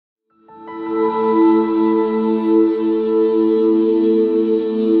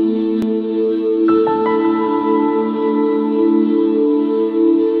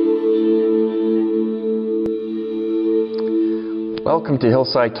Welcome to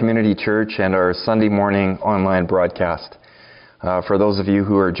Hillside Community Church and our Sunday morning online broadcast. For those of you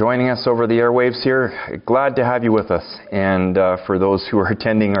who are joining us over the airwaves here, glad to have you with us. And for those who are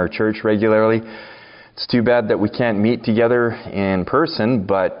attending our church regularly, it's too bad that we can't meet together in person,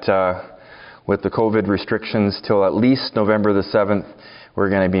 but with the COVID restrictions till at least November the 7th, we're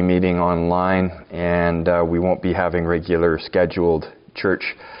going to be meeting online, and we won't be having regular scheduled church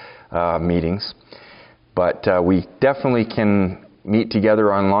meetings. But we definitely can meet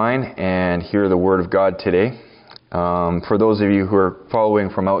together online and hear the Word of God today. For those of you who are following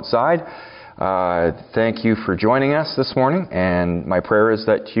from outside, thank you for joining us this morning. And my prayer is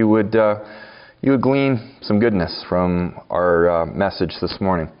that you would glean some goodness from our message this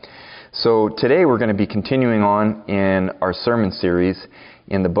morning. So today we're going to be continuing on in our sermon series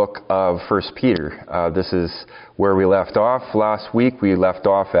in the book of 1 Peter. This is where we left off. Last week we left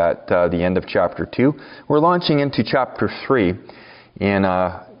off at the end of chapter 2. We're launching into chapter 3 in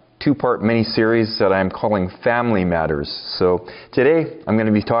a two-part mini-series that I'm calling Family Matters. So today I'm going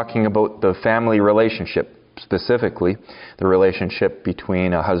to be talking about the family relationship, specifically the relationship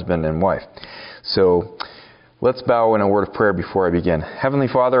between a husband and wife. So let's bow in a word of prayer before I begin. Heavenly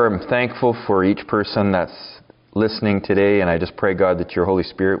Father, I'm thankful for each person that's listening today, and I just pray, God, that your Holy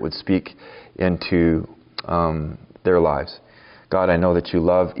Spirit would speak into their lives. God, I know that you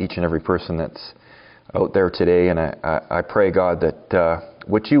love each and every person that's out there today, and I pray, God, that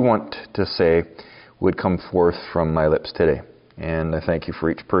what you want to say would come forth from my lips today. And I thank you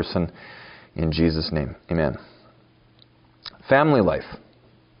for each person in Jesus' name. Amen. Family life.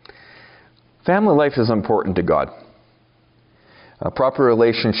 Family life is important to God. A proper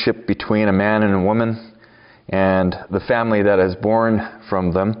relationship between a man and a woman and the family that is born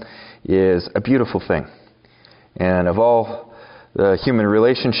from them is a beautiful thing. And of all the human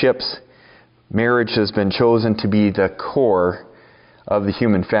relationships, marriage has been chosen to be the core of the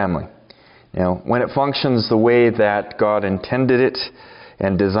human family. Now, when it functions the way that God intended it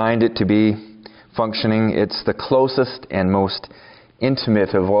and designed it to be functioning, it's the closest and most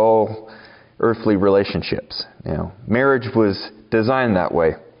intimate of all earthly relationships. Marriage was designed that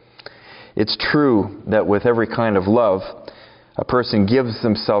way. It's true that with every kind of love, a person gives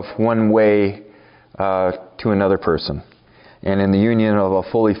himself one way to another person. And in the union of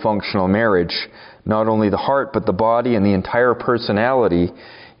a fully functional marriage, not only the heart, but the body and the entire personality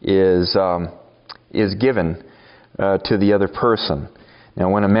is given to the other person.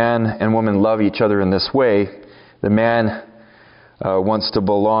 Now, when a man and woman love each other in this way, the man wants to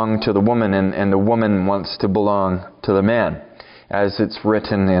belong to the woman, and the woman wants to belong to the man, as it's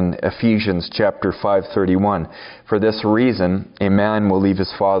written in Ephesians chapter 5:31. For this reason, a man will leave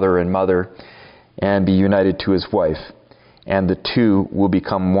his father and mother and be united to his wife, and the two will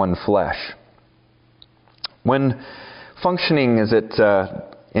become one flesh. When functioning as it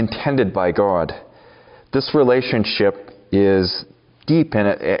intended by God, this relationship is deep and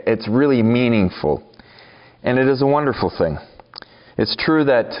it's really meaningful, and it is a wonderful thing. It's true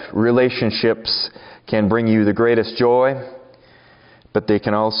that relationships can bring you the greatest joy, but they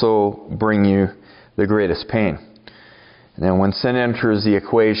can also bring you the greatest pain. Now, when sin enters the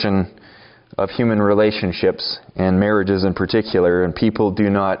equation of human relationships, and marriages in particular, and people do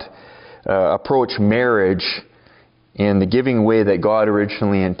not approach marriage in the giving way that God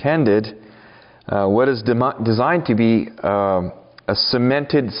originally intended, what is designed to be a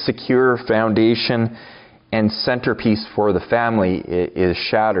cemented, secure foundation and centerpiece for the family is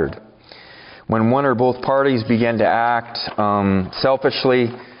shattered. When one or both parties begin to act selfishly,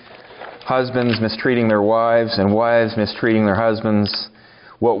 husbands mistreating their wives and wives mistreating their husbands,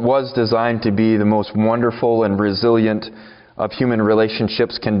 what was designed to be the most wonderful and resilient of human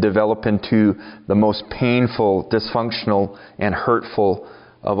relationships can develop into the most painful, dysfunctional, and hurtful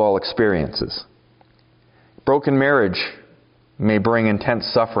of all experiences. Broken marriage may bring intense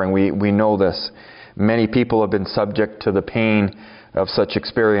suffering. We know this. Many people have been subject to the pain of such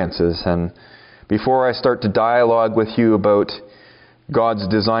experiences. And before I start to dialogue with you about God's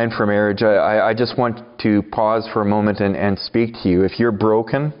design for marriage, I just want to pause for a moment and speak to you. If you're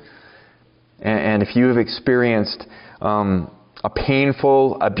broken, and if you have experienced a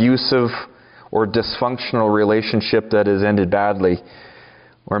painful, abusive, or dysfunctional relationship that has ended badly,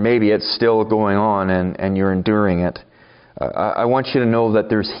 or maybe it's still going on and you're enduring it, I want you to know that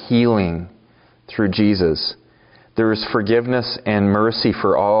there's healing through Jesus. There is forgiveness and mercy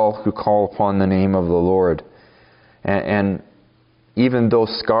for all who call upon the name of the Lord. And even though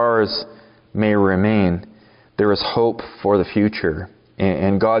scars may remain, there is hope for the future.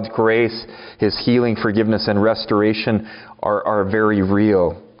 And God's grace, His healing, forgiveness, and restoration are very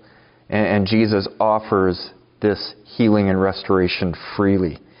real. And Jesus offers this healing and restoration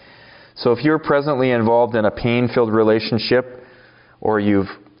freely. So if you're presently involved in a pain-filled relationship, or you've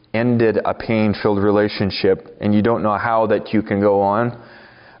ended a pain-filled relationship and you don't know how that you can go on,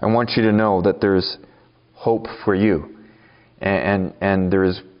 I want you to know that there's hope for you. And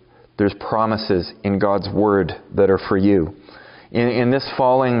there's promises in God's Word that are for you. In this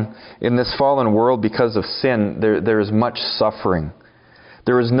fallen world, because of sin, there's much suffering.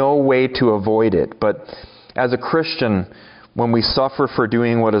 There is no way to avoid it. But as a Christian, when we suffer for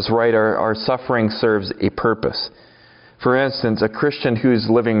doing what is right, our suffering serves a purpose. For instance, a Christian who's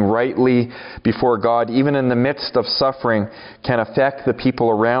living rightly before God, even in the midst of suffering, can affect the people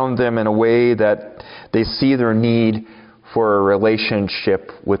around them in a way that they see their need for a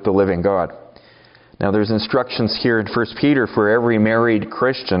relationship with the living God. Now, there's instructions here in 1 Peter for every married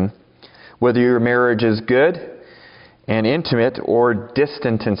Christian, whether your marriage is good and intimate or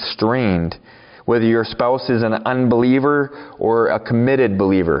distant and strained, whether your spouse is an unbeliever or a committed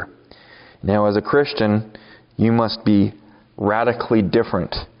believer. Now, as a Christian, you must be radically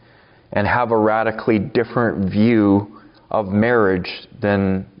different and have a radically different view of marriage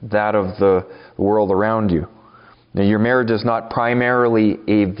than that of the world around you. Now, your marriage is not primarily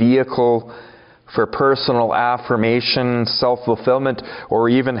a vehicle for personal affirmation, self-fulfillment, or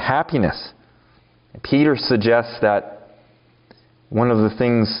even happiness. Peter suggests that one of the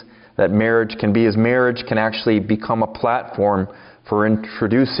things that marriage can be is marriage can actually become a platform for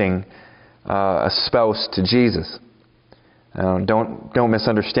introducing a spouse to Jesus. Don't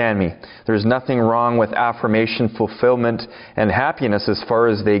misunderstand me. There's nothing wrong with affirmation, fulfillment, and happiness as far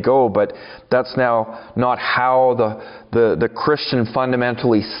as they go, but that's now not how the Christian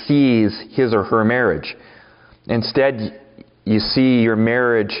fundamentally sees his or her marriage. Instead, you see your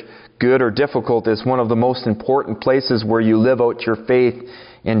marriage, good or difficult, as one of the most important places where you live out your faith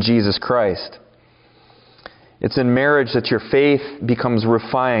in Jesus Christ. It's in marriage that your faith becomes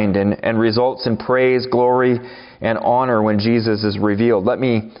refined and results in praise, glory, and honor when Jesus is revealed. Let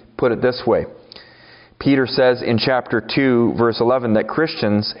me put it this way. Peter says in chapter 2, verse 11, that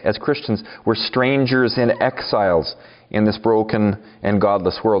as Christians, we're strangers and exiles in this broken and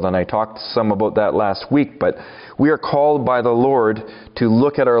godless world. And I talked some about that last week, but we are called by the Lord to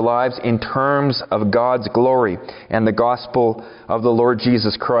look at our lives in terms of God's glory and the gospel of the Lord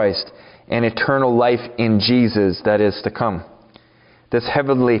Jesus Christ and eternal life in Jesus that is to come. This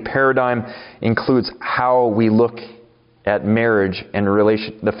heavenly paradigm includes how we look at marriage and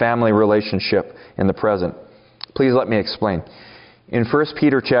the family relationship in the present. Please let me explain. In 1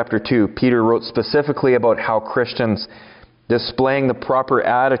 Peter chapter 2, Peter wrote specifically about how Christians displaying the proper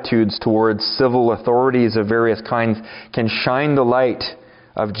attitudes towards civil authorities of various kinds can shine the light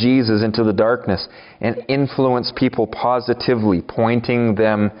of Jesus into the darkness and influence people positively, pointing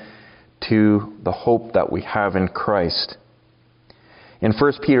them to the hope that we have in Christ. In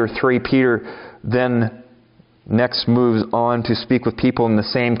 1 Peter 3, Peter then next moves on to speak with people in the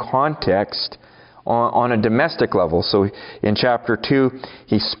same context on a domestic level. So in chapter 2,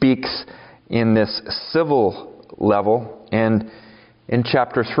 he speaks in this civil level, and in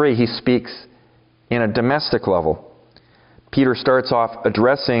chapter 3, he speaks in a domestic level. Peter starts off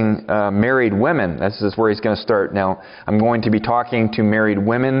addressing married women. This is where he's going to start. Now, I'm going to be talking to married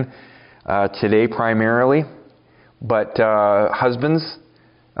women today primarily, but husbands,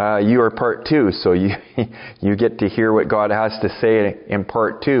 you are part 2, so you get to hear what God has to say in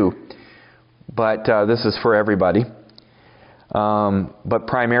part 2. But this is for everybody. But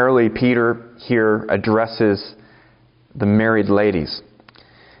primarily, Peter here addresses the married ladies.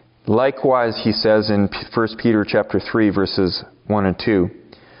 Likewise, he says in 1 Peter chapter 3, verses 1 and 2,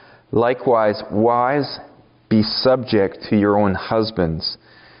 likewise, wives, be subject to your own husbands,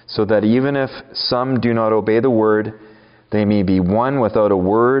 so that even if some do not obey the word, they may be won without a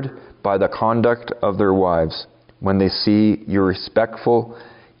word by the conduct of their wives, when they see your respectful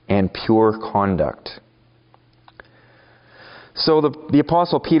and pure conduct. So the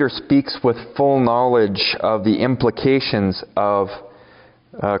Apostle Peter speaks with full knowledge of the implications of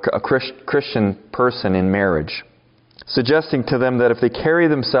a Christian person in marriage, suggesting to them that if they carry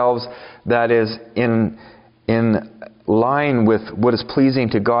themselves, that is, in line with what is pleasing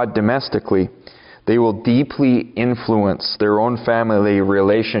to God domestically, they will deeply influence their own family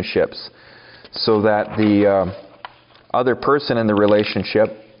relationships, so that the other person in the relationship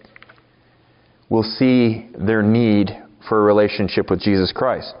will see their need for a relationship with Jesus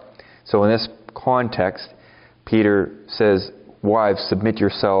Christ. So in this context, Peter says, wives, submit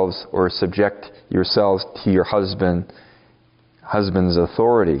yourselves or subject yourselves to your husband's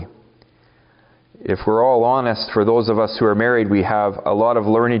authority. If we're all honest, for those of us who are married, we have a lot of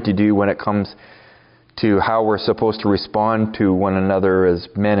learning to do when it comes to how we're supposed to respond to one another as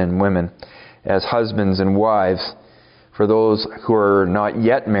men and women, as husbands and wives. For those who are not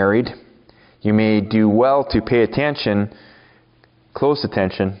yet married, you may do well to pay attention, close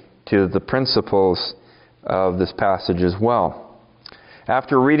attention, to the principles of this passage as well.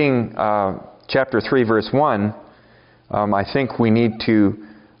 After reading chapter 3, verse 1, I think we need to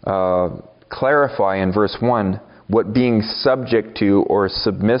clarify in verse 1 what being subject to or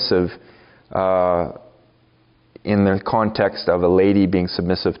submissive in the context of a lady being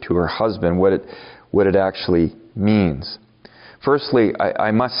submissive to her husband, what it actually means. Firstly,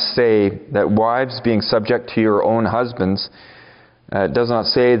 I must say that wives being subject to your own husbands does not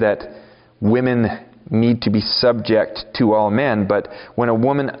say that women need to be subject to all men, but when a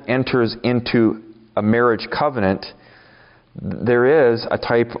woman enters into a marriage covenant, there is a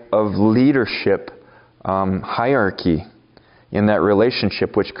type of leadership hierarchy in that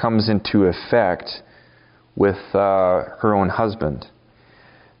relationship which comes into effect with her own husband.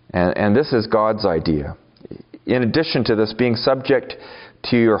 And this is God's idea. In addition to this, being subject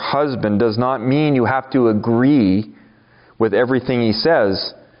to your husband does not mean you have to agree with everything he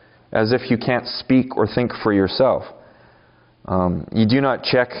says, as if you can't speak or think for yourself. You do not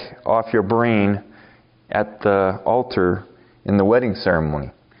check off your brain at the altar in the wedding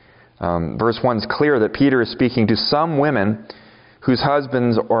ceremony. Verse 1 is clear that Peter is speaking to some women whose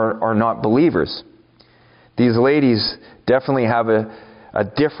husbands are not believers. These ladies definitely have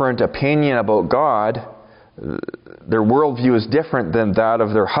a different opinion about God. Their worldview is different than that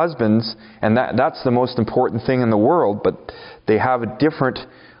of their husbands, and that's the most important thing in the world, but they have a different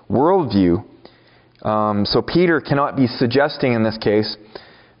worldview. So Peter cannot be suggesting in this case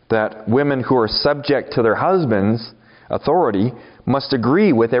that women who are subject to their husbands' authority must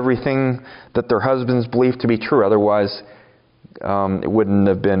agree with everything that their husbands believe to be true. Otherwise, it wouldn't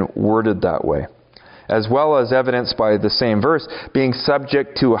have been worded that way. As well as evidenced by the same verse, being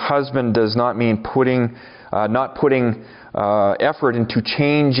subject to a husband does not mean not putting effort into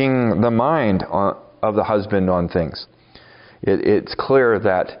changing the mind of the husband on things. It's clear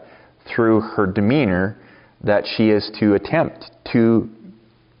that through her demeanor that she is to attempt to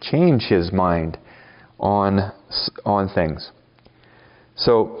change his mind on things.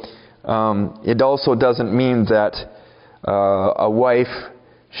 So it also doesn't mean that a wife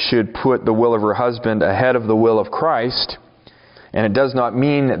should put the will of her husband ahead of the will of Christ, and it does not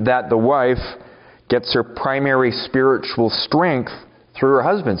mean that the wife gets her primary spiritual strength through her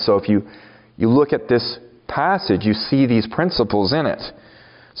husband. So if you look at this passage, you see these principles in it.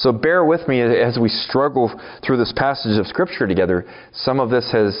 So bear with me as we struggle through this passage of Scripture together. Some of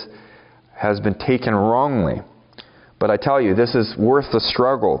this has been taken wrongly. But I tell you, this is worth the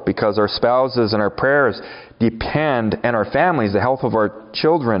struggle, because our spouses and our prayers depend, and our families, the health of our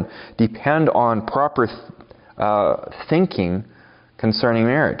children, depend on proper thinking concerning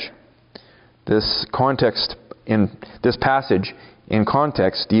marriage. This context in this passage, in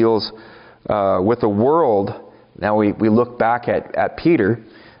context, deals with a world. Now we look back at Peter,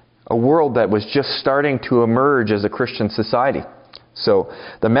 a world that was just starting to emerge as a Christian society. So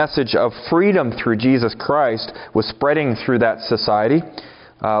the message of freedom through Jesus Christ was spreading through that society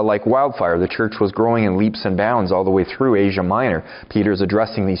like wildfire. The church was growing in leaps and bounds all the way through Asia Minor. Peter's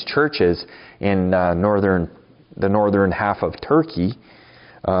addressing these churches in the northern half of Turkey,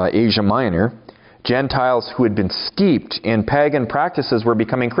 Asia Minor. Gentiles who had been steeped in pagan practices were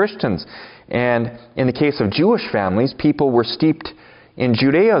becoming Christians. And in the case of Jewish families, people were steeped in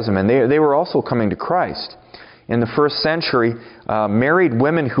Judaism, and they were also coming to Christ. In the first century, married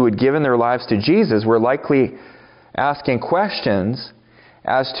women who had given their lives to Jesus were likely asking questions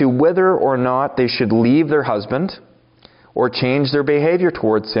as to whether or not they should leave their husband or change their behavior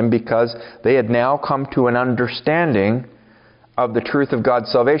towards him, because they had now come to an understanding of the truth of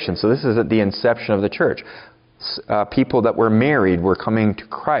God's salvation. So this is at the inception of the church. People that were married were coming to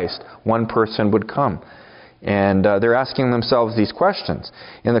Christ. One person would come. And they're asking themselves these questions.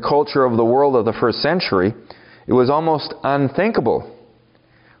 In the culture of the world of the first century, it was almost unthinkable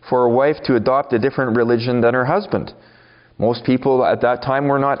for a wife to adopt a different religion than her husband. Most people at that time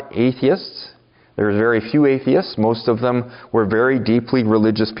were not atheists. There were very few atheists. Most of them were very deeply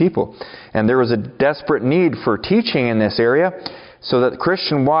religious people. And there was a desperate need for teaching in this area so that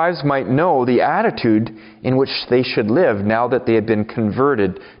Christian wives might know the attitude in which they should live now that they had been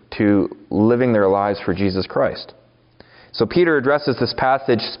converted to living their lives for Jesus Christ. So Peter addresses this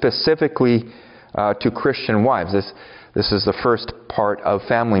passage specifically to Christian wives. This is the first part of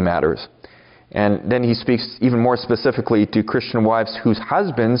family matters. And then he speaks even more specifically to Christian wives whose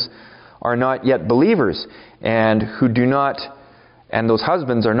husbands are not yet believers and who do not and those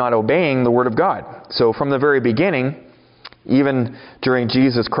husbands are not obeying the Word of God. So from the very beginning, even during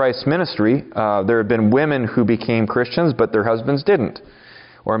Jesus Christ's ministry, there have been women who became Christians, but their husbands didn't.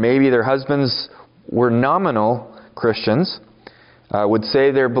 Or maybe their husbands were nominal Christians, would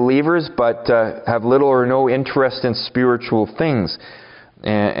say they're believers, but have little or no interest in spiritual things.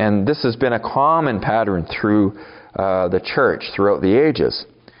 And this has been a common pattern through the church throughout the ages.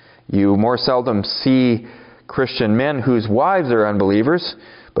 You more seldom see Christian men whose wives are unbelievers,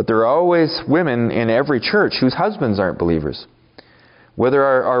 but there are always women in every church whose husbands aren't believers. Whether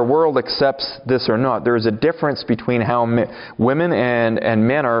our world accepts this or not, there is a difference between how women and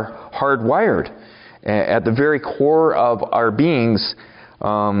men are hardwired. At the very core of our beings,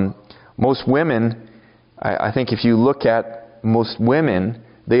 most women, I think if you look at most women,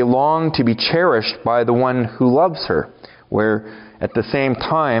 they long to be cherished by the one who loves her. Where at the same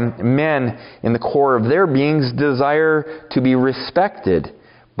time, men, in the core of their beings, desire to be respected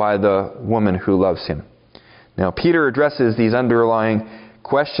by the woman who loves him. Now, Peter addresses these underlying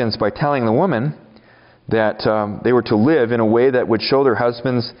questions by telling the women that they were to live in a way that would show their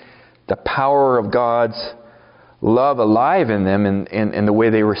husbands the power of God's love alive in them in the way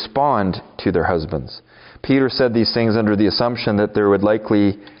they respond to their husbands. Peter said these things under the assumption that there would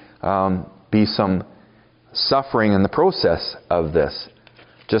likely be some suffering in the process of this.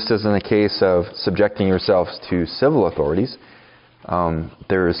 Just as in the case of subjecting yourselves to civil authorities,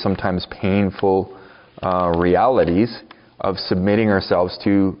 there is sometimes painful realities of submitting ourselves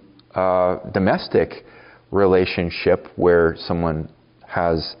to a domestic relationship where someone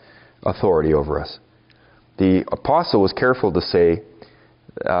has authority over us. The apostle was careful to say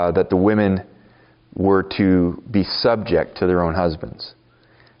that the women were to be subject to their own husbands.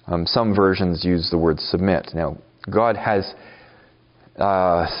 Some versions use the word submit. Now, God has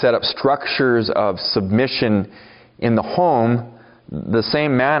set up structures of submission in the home the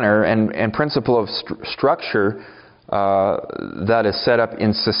same manner and principle of structure that is set up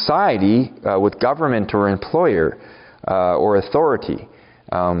in society with government or employer or authority,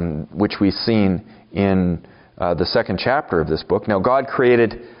 which we've seen in the second chapter of this book. Now, God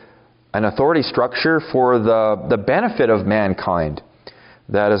created an authority structure for the benefit of mankind,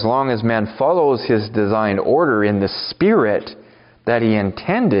 that as long as man follows his designed order in the spirit that he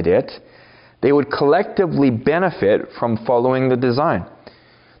intended it, they would collectively benefit from following the design.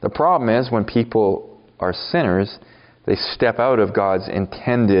 The problem is when people are sinners, they step out of God's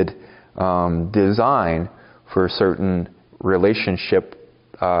intended design for certain relationship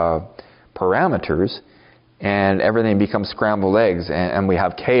parameters, and everything becomes scrambled eggs, and we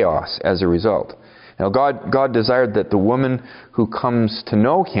have chaos as a result. Now, God desired that the woman who comes to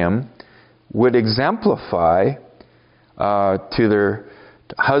know Him would exemplify to their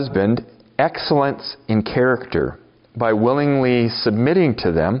husband excellence in character by willingly submitting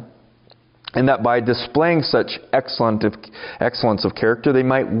to them, and that by displaying such excellence of character, they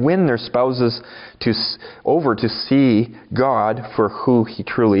might win their spouses over to see God for who He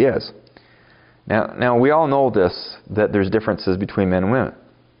truly is. Now we all know this, that there's differences between men and women.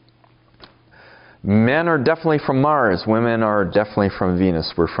 Men are definitely from Mars. Women are definitely from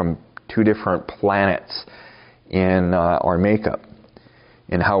Venus. We're from two different planets in our makeup,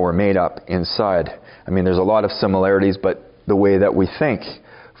 in how we're made up inside. I mean, there's a lot of similarities, but the way that we think,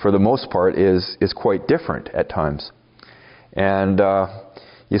 for the most part, is quite different at times. And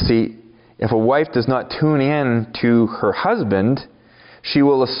you see, if a wife does not tune in to her husband, she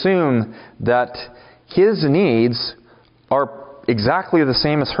will assume that his needs are exactly the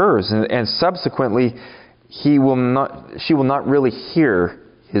same as hers, and subsequently she will not really hear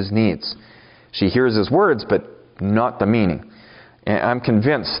his needs. She hears his words, but not the meaning. And I'm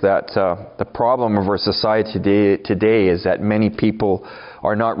convinced that the problem of our society today is that many people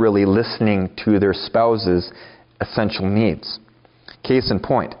are not really listening to their spouse's essential needs. Case in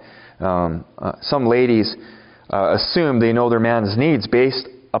point, some ladies assume they know their man's needs based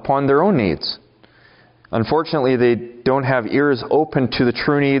upon their own needs. Unfortunately, they don't have ears open to the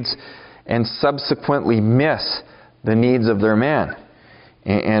true needs and subsequently miss the needs of their man.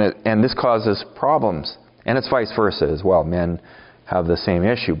 And this causes problems. And it's vice versa as well. Men have the same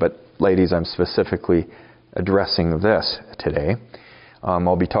issue. But ladies, I'm specifically addressing this today.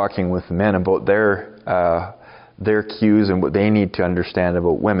 I'll be talking with men about their cues and what they need to understand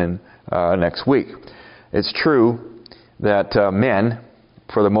about women next week. It's true that men,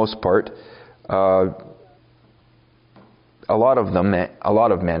 for the most part, a lot of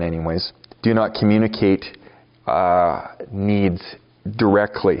men anyways, do not communicate needs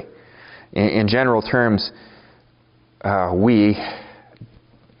directly. In general terms, we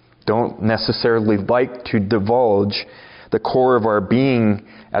don't necessarily like to divulge the core of our being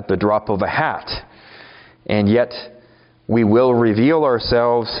at the drop of a hat. And yet, we will reveal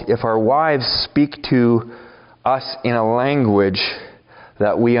ourselves if our wives speak to us in a language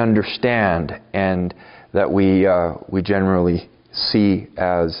that we understand and that we generally see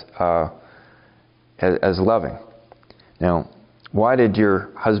as loving. Now, why did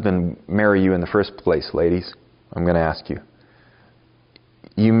your husband marry you in the first place, ladies? I'm going to ask you.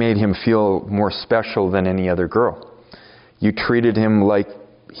 You made him feel more special than any other girl. You treated him like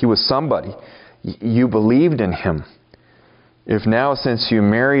he was somebody. You believed in him. If now, since you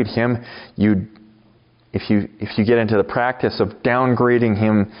married him, if you get into the practice of downgrading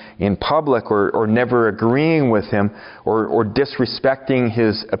him in public or never agreeing with him or disrespecting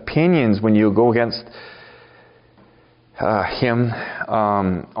his opinions when you go against him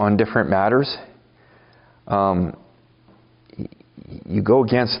on different matters, you go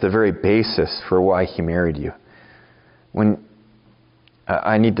against the very basis for why he married you. When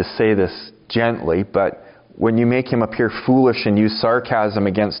I need to say this gently, but when you make him appear foolish and use sarcasm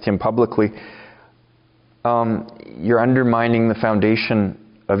against him publicly, you're undermining the foundation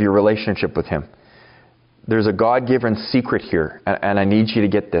of your relationship with him. There's a God-given secret here, and I need you to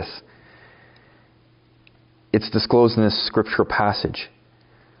get this. It's disclosed in this scriptural passage.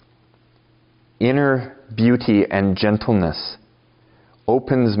 Inner beauty and gentleness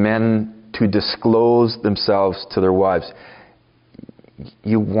opens men to disclose themselves to their wives.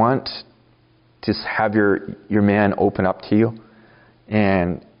 You want to have your man open up to you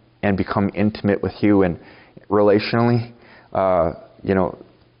and become intimate with you and relationally,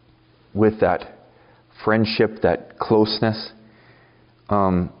 with that friendship, that closeness.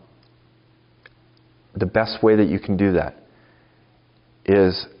 The best way that you can do that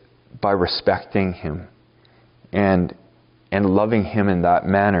is by respecting him and loving him in that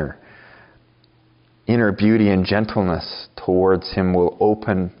manner. Inner beauty and gentleness towards him will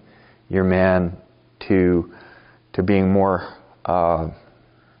open your man to being more,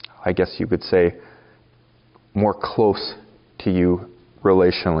 I guess you could say, more close to you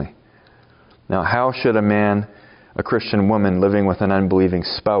relationally. Now, how should a Christian woman living with an unbelieving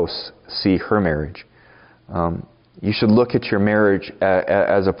spouse, see her marriage? You should look at your marriage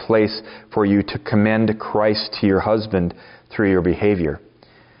as a place for you to commend Christ to your husband through your behavior.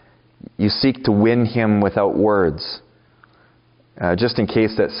 You seek to win him without words. Just in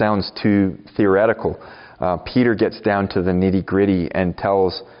case that sounds too theoretical, Peter gets down to the nitty-gritty and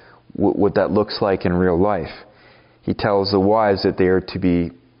tells what that looks like in real life. He tells the wives that they are to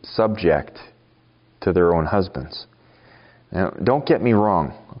be subject to their own husbands. Now, don't get me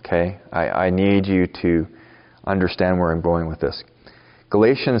wrong, okay? I need you to understand where I'm going with this.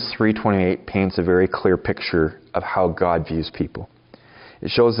 Galatians 3:28 paints a very clear picture of how God views people. It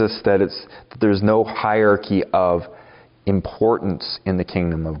shows us that there's no hierarchy of importance in the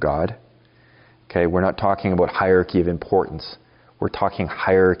kingdom of God. Okay, we're not talking about hierarchy of importance. We're talking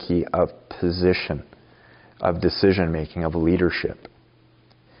hierarchy of position, of decision making, of leadership.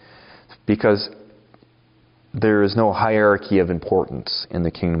 Because there is no hierarchy of importance in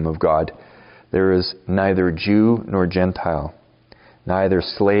the kingdom of God. There is neither Jew nor Gentile, neither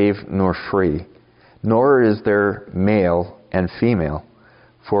slave nor free, nor is there male and female,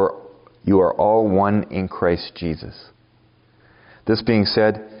 for you are all one in Christ Jesus. This being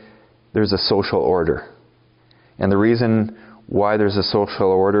said, there's a social order. And the reason why there's a social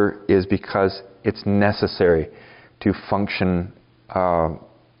order is because it's necessary to function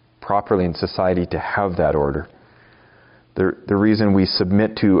properly in society to have that order. The reason we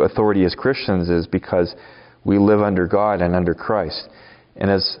submit to authority as Christians is because we live under God and under Christ.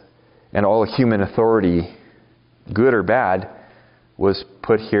 And all human authority, good or bad, was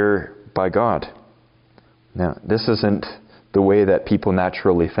put here by God. Now, this isn't the way that people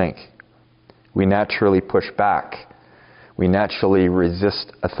naturally think. We naturally push back. We naturally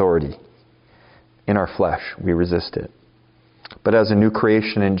resist authority. In our flesh, we resist it. But as a new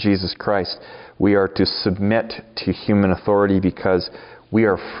creation in Jesus Christ, we are to submit to human authority because we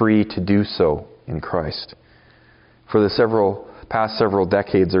are free to do so in Christ. For the past several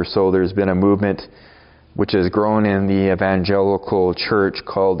decades or so, there's been a movement which has grown in the evangelical church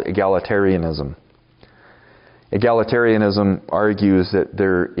called egalitarianism. Egalitarianism argues that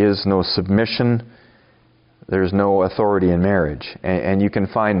there is no submission, there's no authority in marriage. And you can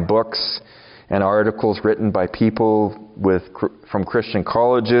find books and articles written by people from Christian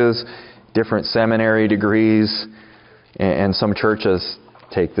colleges, different seminary degrees, and some churches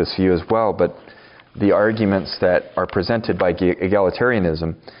take this view as well. But the arguments that are presented by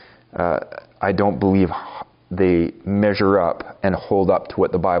egalitarianism, I don't believe they measure up and hold up to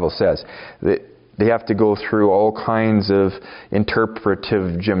what the Bible says. they have to go through all kinds of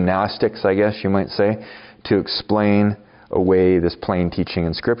interpretive gymnastics, I guess you might say, to explain away this plain teaching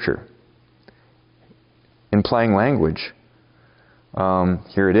in Scripture. In plain language,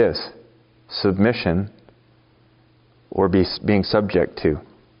 here it is. Submission, or being subject to.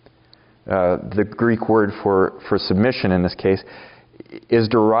 The Greek word for submission in this case is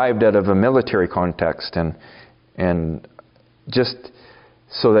derived out of a military context, and just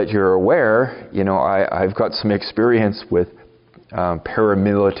so that you're aware, I've got some experience with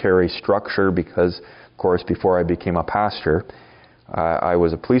paramilitary structure because, of course, before I became a pastor, I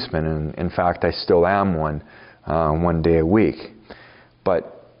was a policeman, and in fact, I still am one day a week.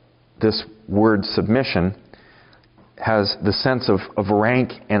 But this word submission has the sense of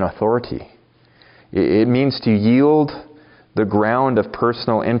rank and authority. It means to yield the ground of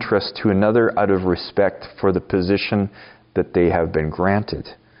personal interest to another out of respect for the position that they have been granted.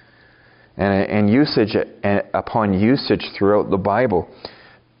 And usage upon usage throughout the Bible,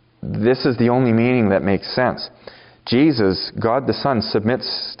 this is the only meaning that makes sense. Jesus, God the Son,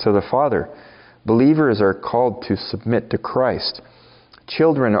 submits to the Father. Believers are called to submit to Christ.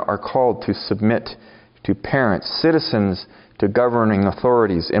 Children are called to submit to parents. Citizens to governing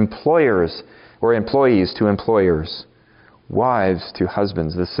authorities. Employers or employees to employers. Wives to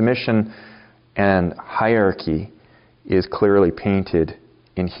husbands. The submission and hierarchy is clearly painted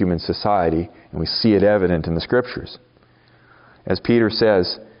in human society, and we see it evident in the Scriptures. As Peter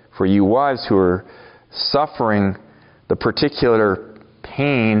says, for you wives who are suffering the particular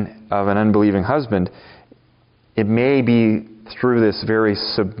pain of an unbelieving husband, it may be through this very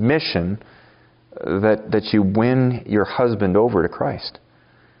submission that you win your husband over to Christ.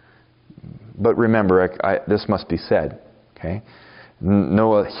 But remember, this must be said. Okay?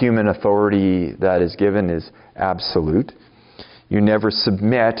 No human authority that is given is absolute. You never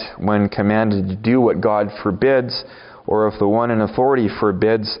submit when commanded to do what God forbids, or if the one in authority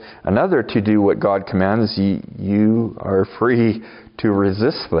forbids another to do what God commands, you are free to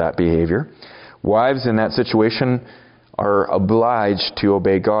resist that behavior. Wives in that situation are obliged to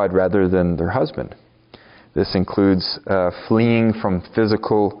obey God rather than their husband. This includes fleeing from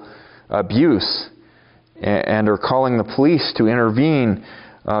physical abuse and or calling the police to intervene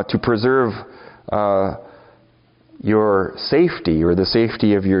to preserve your safety or the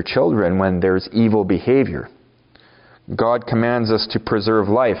safety of your children when there's evil behavior. God commands us to preserve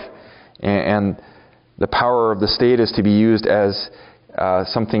life, and the power of the state is to be used as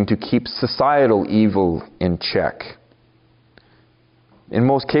something to keep societal evil in check. In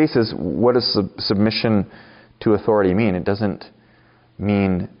most cases, what does submission to authority mean? It doesn't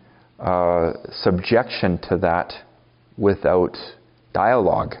mean subjection to that without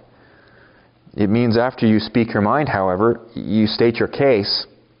dialogue. It means after you speak your mind, however, you state your case.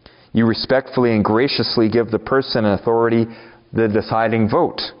 You respectfully and graciously give the person in authority the deciding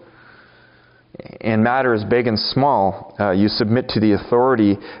vote. In matters big and small, you submit to the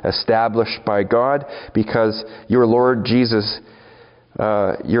authority established by God because your Lord is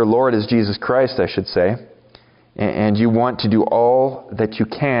Jesus Christ, I should say, and you want to do all that you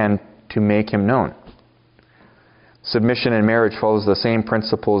can to make Him known. Submission in marriage follows the same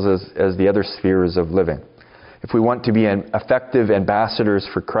principles as the other spheres of living. If we want to be effective ambassadors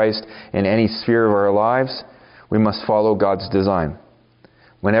for Christ in any sphere of our lives, we must follow God's design.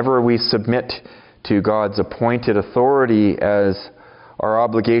 Whenever we submit to God's appointed authority as our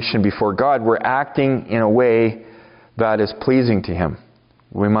obligation before God, we're acting in a way that is pleasing to Him.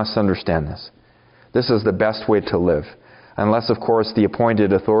 We must understand this. This is the best way to live. Unless, of course, the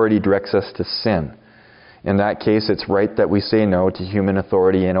appointed authority directs us to sin. In that case, it's right that we say no to human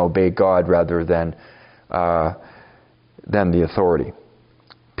authority and obey God rather than the authority.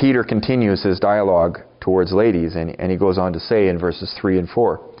 Peter continues his dialogue towards ladies, and he goes on to say in verses 3 and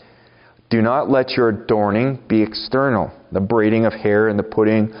 4, do not let your adorning be external, the braiding of hair and the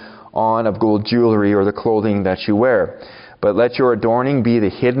putting on of gold jewelry or the clothing that you wear, but let your adorning be the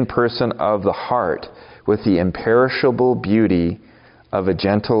hidden person of the heart with the imperishable beauty of a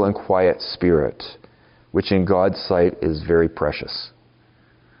gentle and quiet spirit, which in God's sight is very precious.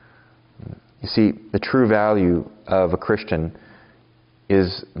 You see, the true value of a Christian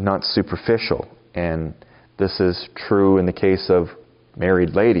is not superficial, and this is true in the case of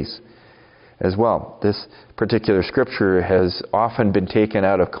married ladies as well. This particular scripture has often been taken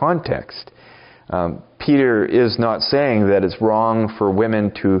out of context. Peter is not saying that it's wrong for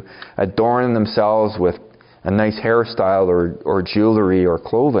women to adorn themselves with a nice hairstyle or jewelry or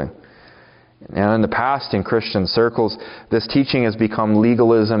clothing. Now, in the past, in Christian circles, this teaching has become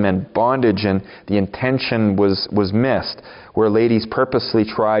legalism and bondage, and the intention was missed, where ladies purposely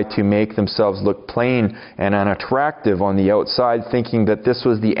try to make themselves look plain and unattractive on the outside, thinking that this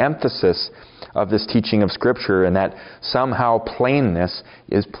was the emphasis of this teaching of Scripture, and that somehow plainness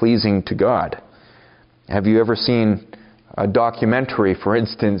is pleasing to God. Have you ever seen a documentary, for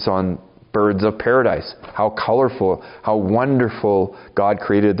instance, on birds of paradise? How colorful, how wonderful God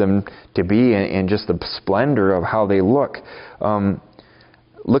created them to be, and just the splendor of how they look.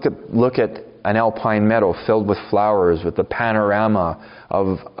 Look at an alpine meadow filled with flowers, with the panorama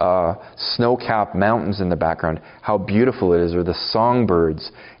of snow-capped mountains in the background. How beautiful it is, or the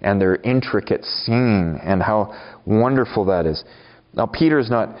songbirds and their intricate singing, and how wonderful that is. Now, Peter's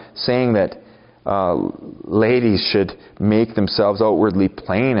not saying that ladies should make themselves outwardly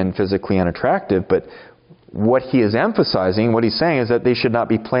plain and physically unattractive, but what he is emphasizing, what he's saying, is that they should not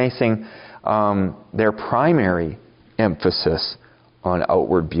be placing their primary emphasis on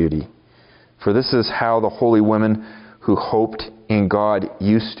outward beauty. For this is how the holy women who hoped in God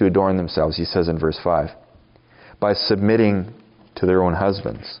used to adorn themselves, he says in verse 5, by submitting to their own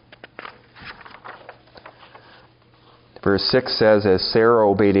husbands. Verse 6 says, as Sarah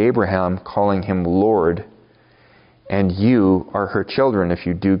obeyed Abraham, calling him Lord, and you are her children if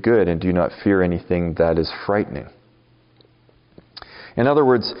you do good and do not fear anything that is frightening. In other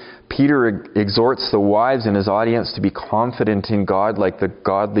words, Peter exhorts the wives in his audience to be confident in God like the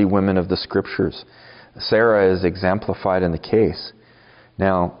godly women of the Scriptures. Sarah is exemplified in the case.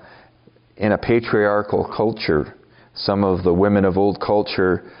 Now, in a patriarchal culture, some of the women of old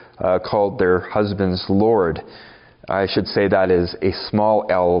culture called their husbands Lord. I should say that is a small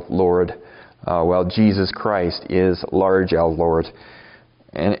L Lord, while Jesus Christ is large L Lord.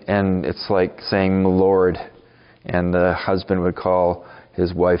 And it's like saying Lord, and the husband would call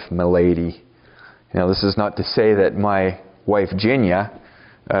his wife Milady. Now, this is not to say that my wife Ginia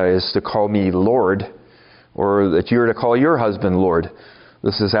is to call me Lord, or that you're to call your husband Lord.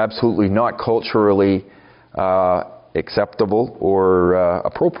 This is absolutely not culturally acceptable or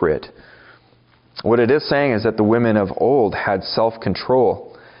appropriate. What it is saying is that the women of old had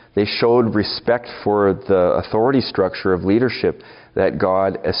self-control. They showed respect for the authority structure of leadership that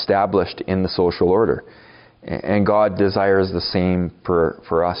God established in the social order. And God desires the same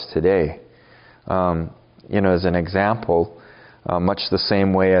for us today. As an example, much the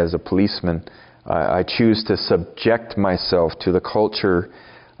same way as a policeman, I choose to subject myself to the culture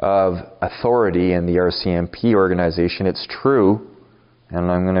of authority in the RCMP organization. It's true,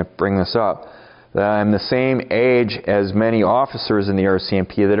 and I'm going to bring this up, that I'm the same age as many officers in the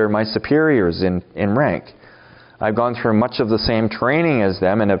RCMP that are my superiors in rank. I've gone through much of the same training as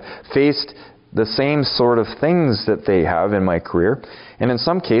them and have faced the same sort of things that they have in my career. And in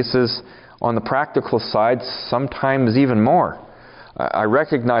some cases, on the practical side, sometimes even more. I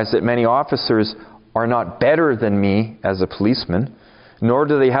recognize that many officers are not better than me as a policeman, nor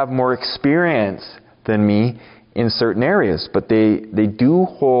do they have more experience than me in certain areas, but they do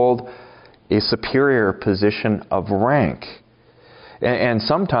hold a superior position of rank. And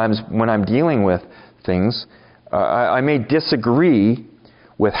sometimes when I'm dealing with things, I may disagree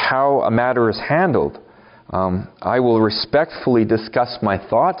with how a matter is handled. I will respectfully discuss my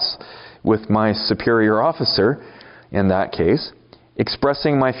thoughts with my superior officer in that case,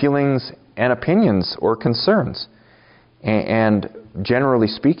 expressing my feelings and opinions or concerns. And generally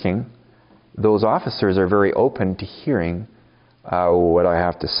speaking, those officers are very open to hearing what I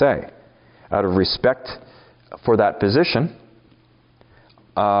have to say. Out of respect for that position,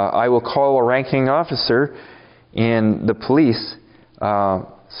 I will call a ranking officer in the police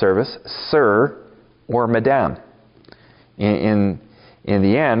service Sir or Madame. In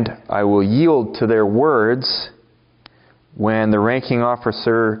the end, I will yield to their words when the ranking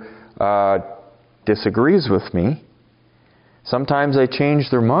officer disagrees with me. Sometimes I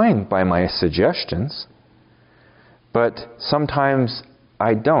change their mind by my suggestions, but sometimes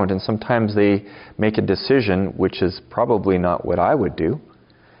I don't, and sometimes they make a decision which is probably not what I would do,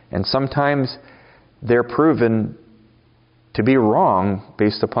 and sometimes they're proven to be wrong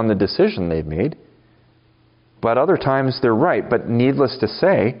based upon the decision they've made, but other times they're right. But needless to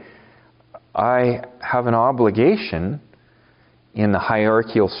say, I have an obligation in the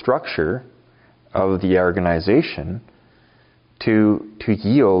hierarchical structure of the organization to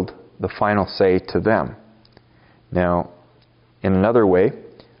yield the final say to them. Now, in another way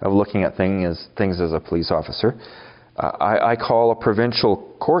of looking at things as a police officer, I call a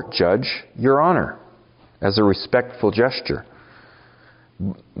provincial court judge Your Honor as a respectful gesture.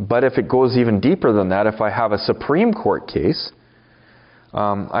 But if it goes even deeper than that, if I have a Supreme Court case,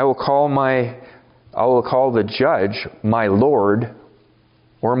 I will call the judge my lord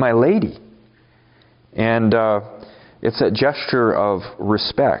or my lady. And it's a gesture of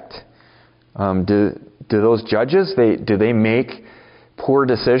respect. Do those judges, do they make poor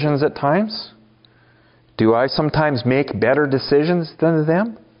decisions at times? Do I sometimes make better decisions than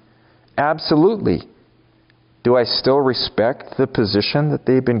them? Absolutely. Do I still respect the position that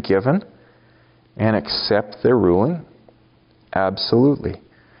they've been given and accept their ruling? Absolutely.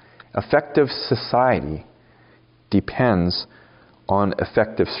 Effective society depends on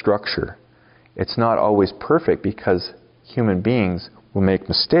effective structure. It's not always perfect because human beings will make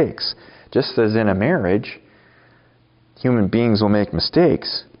mistakes. Just as in a marriage, human beings will make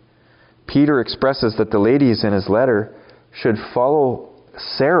mistakes. Peter expresses that the ladies in his letter should follow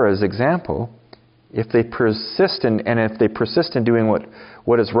Sarah's example if they persist in doing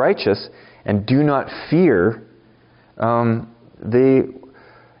what is righteous and do not fear,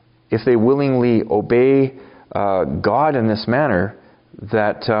 if they willingly obey God in this manner,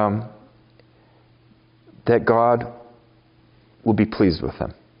 that God will be pleased with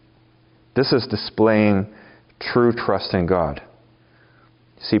them. This is displaying true trust in God.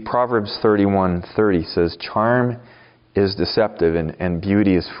 See, Proverbs 31:30 says, "Charm is deceptive and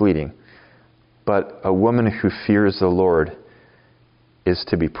beauty is fleeting, but a woman who fears the Lord is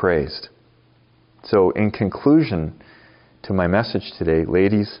to be praised." So in conclusion to my message today,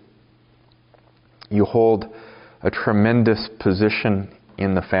 ladies, you hold a tremendous position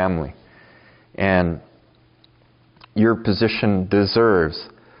in the family. And your position deserves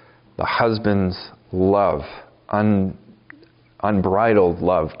the husband's love, unbridled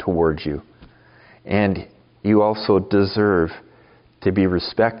love towards you. And you also deserve to be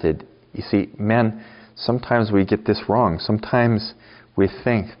respected. You see, men, sometimes we get this wrong. Sometimes we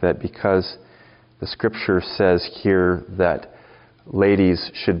think that because the Scripture says here that ladies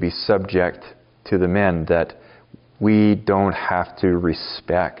should be subject to the men, that we don't have to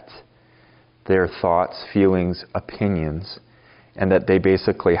respect their thoughts, feelings, opinions, and that they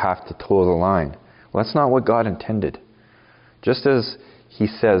basically have to toe the line. Well, that's not what God intended. Just as He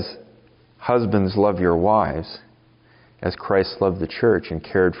says, husbands, love your wives, as Christ loved the church and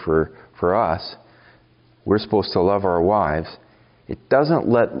cared for us, we're supposed to love our wives. It doesn't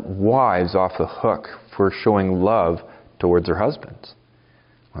let wives off the hook for showing love towards their husbands.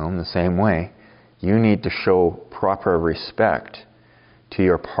 Well, in the same way, you need to show proper respect to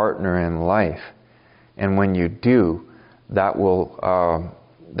your partner in life. And when you do, that will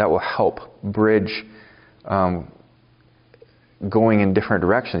help bridge going in different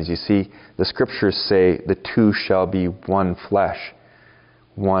directions. You see, the Scriptures say the two shall be one flesh.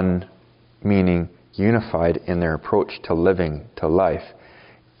 One meaning unified in their approach to living, to life.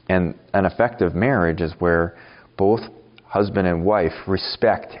 And an effective marriage is where both husband and wife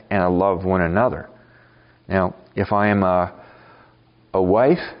respect and love one another. Now, if I am a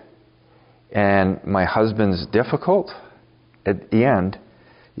wife and my husband's difficult, at the end,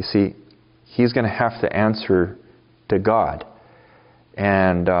 you see, he's going to have to answer to God.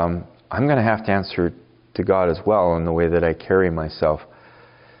 And I'm going to have to answer to God as well in the way that I carry myself.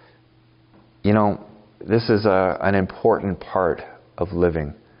 You know, this is an important part of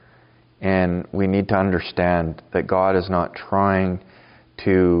living. And we need to understand that God is not trying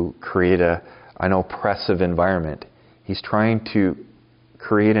to create an oppressive environment. He's trying to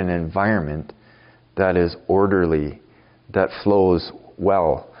create an environment that is orderly, that flows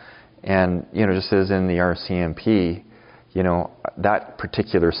well. And, you know, just as in the RCMP, you know, that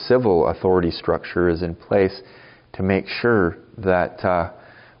particular civil authority structure is in place to make sure that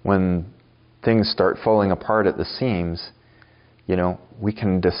when things start falling apart at the seams, you know, we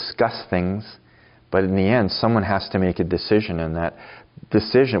can discuss things, but in the end, someone has to make a decision, and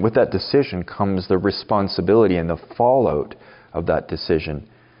with that decision comes the responsibility and the fallout of that decision.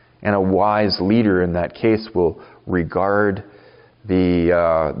 And a wise leader in that case will regard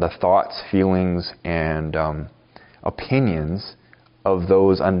the thoughts, feelings, and opinions of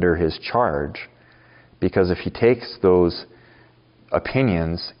those under his charge, because if he takes those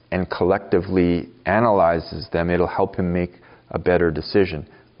opinions and collectively analyzes them, it'll help him make a better decision.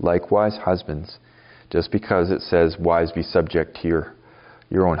 Likewise, husbands. Just because it says, wives, be subject to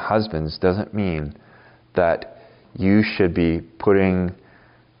your own husbands, doesn't mean that you should be putting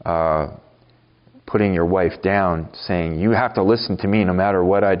your wife down, saying, you have to listen to me no matter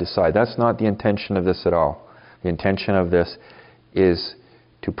what I decide. That's not the intention of this at all. The intention of this is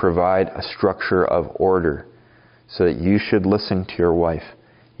to provide a structure of order so that you should listen to your wife.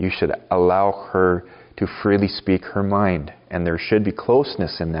 You should allow her to freely speak her mind. And there should be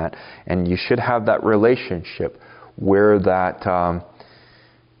closeness in that. And you should have that relationship where that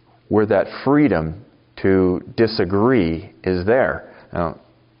where that freedom to disagree is there. Now,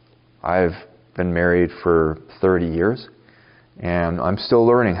 I've been married for 30 years, and I'm still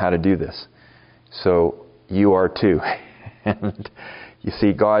learning how to do this. So you are too. And you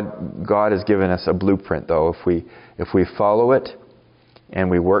see, God has given us a blueprint, though. If we follow it and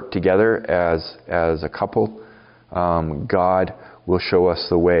we work together as a couple, God will show us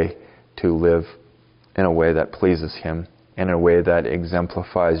the way to live in a way that pleases Him, in a way that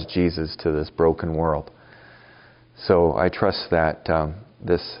exemplifies Jesus to this broken world. So I trust that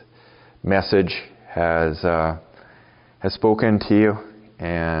this message has spoken to you,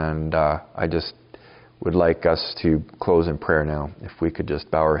 and I just would like us to close in prayer now, if we could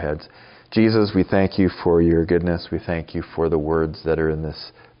just bow our heads. Jesus, we thank you for your goodness. We thank you for the words that are in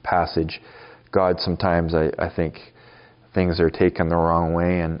this passage. God, sometimes I think things are taken the wrong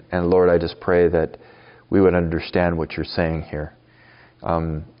way, and Lord, I just pray that we would understand what you're saying here.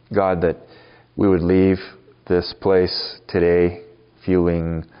 God, that we would leave this place today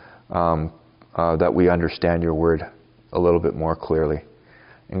feeling that we understand your word a little bit more clearly.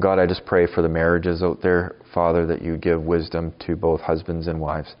 And God, I just pray for the marriages out there, Father, that you give wisdom to both husbands and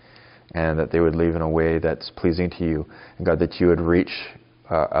wives, and that they would live in a way that's pleasing to you. And God, that you would reach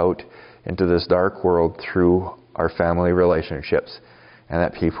out into this dark world through our family relationships, and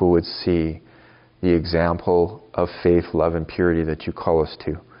that people would see the example of faith, love, and purity that you call us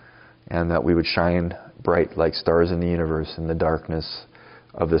to, and that we would shine bright like stars in the universe in the darkness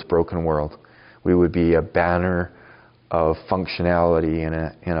of this broken world. We would be a banner of functionality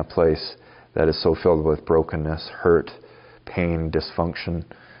in a place that is so filled with brokenness, hurt, pain, dysfunction.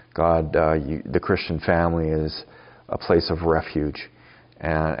 God, the Christian family is a place of refuge.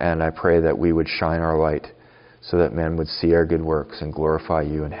 And I pray that we would shine our light so that men would see our good works and glorify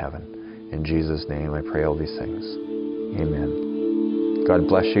you in heaven. In Jesus' name, I pray all these things. Amen. God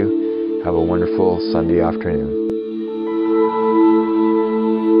bless you. Have a wonderful Sunday afternoon.